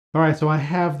All right, so I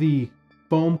have the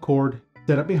foam cord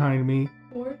set up behind me.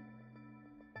 Cord?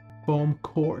 Foam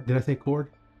cord. Did I say cord?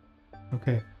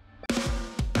 Okay.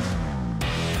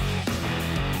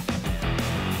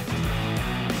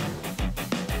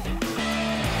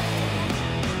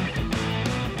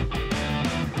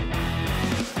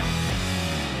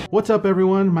 What's up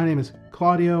everyone? My name is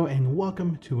Claudio and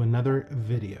welcome to another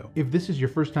video. If this is your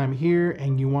first time here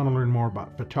and you want to learn more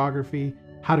about photography,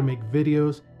 how to make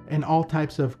videos, and all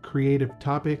types of creative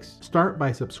topics, start by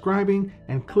subscribing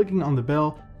and clicking on the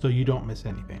bell so you don't miss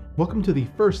anything. Welcome to the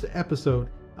first episode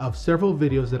of several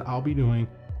videos that I'll be doing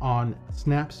on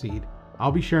Snapseed.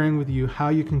 I'll be sharing with you how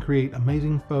you can create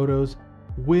amazing photos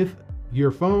with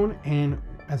your phone and,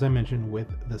 as I mentioned, with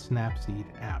the Snapseed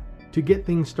app. To get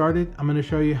things started, I'm going to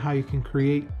show you how you can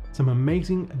create some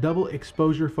amazing double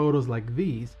exposure photos like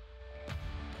these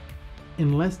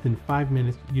in less than 5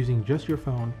 minutes using just your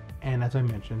phone and, as I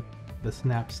mentioned, the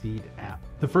Snapseed app.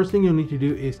 The first thing you'll need to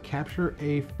do is capture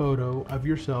a photo of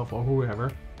yourself or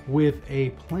whoever with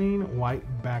a plain white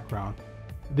background.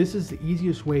 This is the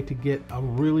easiest way to get a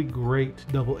really great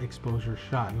double exposure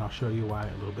shot, and I'll show you why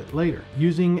a little bit later.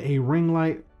 Using a ring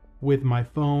light with my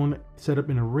phone set up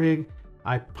in a rig,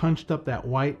 I punched up that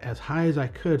white as high as I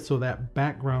could so that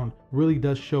background really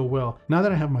does show well. Now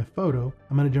that I have my photo,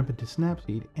 I'm going to jump into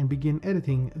Snapseed and begin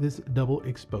editing this double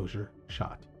exposure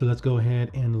shot. So let's go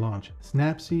ahead and launch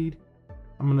Snapseed.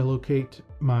 I'm going to locate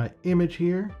my image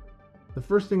here. The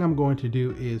first thing I'm going to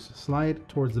do is slide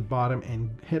towards the bottom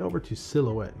and head over to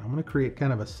silhouette. I'm going to create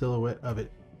kind of a silhouette of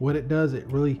it. What it does, it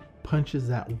really punches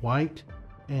that white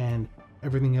and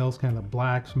everything else kind of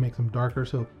blacks, makes them darker.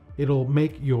 So it'll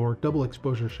make your double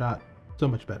exposure shot so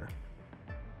much better.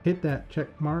 Hit that check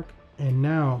mark and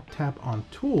now tap on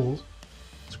tools,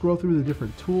 scroll through the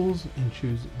different tools and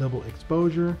choose double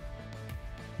exposure.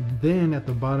 Then at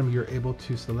the bottom you're able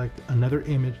to select another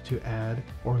image to add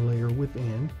or layer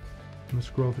within. I'm gonna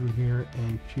scroll through here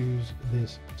and choose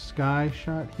this sky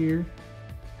shot here.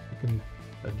 You can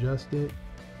adjust it.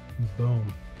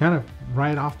 Boom. Kind of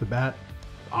right off the bat,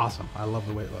 awesome. I love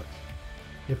the way it looks.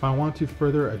 If I want to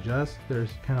further adjust,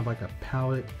 there's kind of like a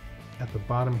palette at the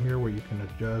bottom here where you can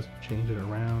adjust, change it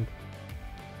around.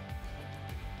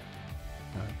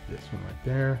 This one right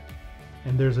there.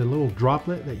 And there's a little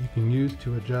droplet that you can use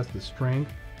to adjust the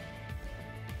strength.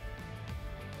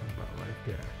 About right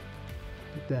there.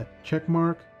 Hit that check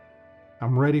mark.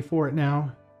 I'm ready for it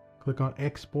now. Click on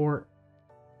export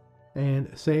and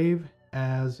save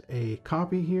as a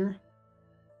copy here.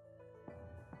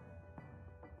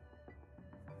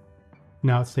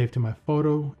 Now it's saved to my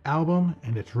photo album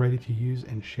and it's ready to use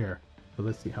and share. So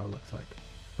let's see how it looks like.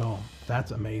 Boom, that's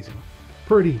amazing.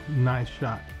 Pretty nice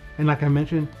shot. And like I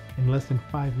mentioned, in less than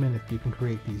 5 minutes, you can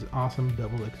create these awesome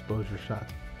double exposure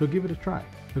shots. So give it a try.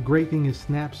 The great thing is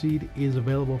Snapseed is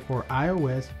available for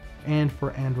iOS and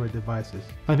for Android devices.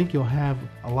 I think you'll have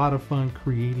a lot of fun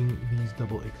creating these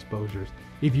double exposures.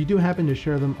 If you do happen to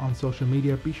share them on social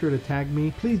media, be sure to tag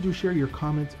me. Please do share your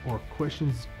comments or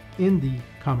questions in the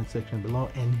comment section below,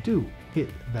 and do hit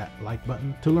that like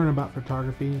button to learn about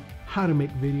photography, how to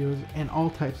make videos, and all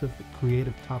types of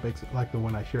creative topics like the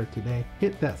one I shared today.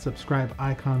 Hit that subscribe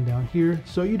icon down here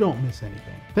so you don't miss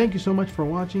anything. Thank you so much for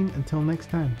watching. Until next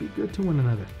time, be good to one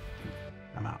another.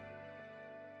 I'm out.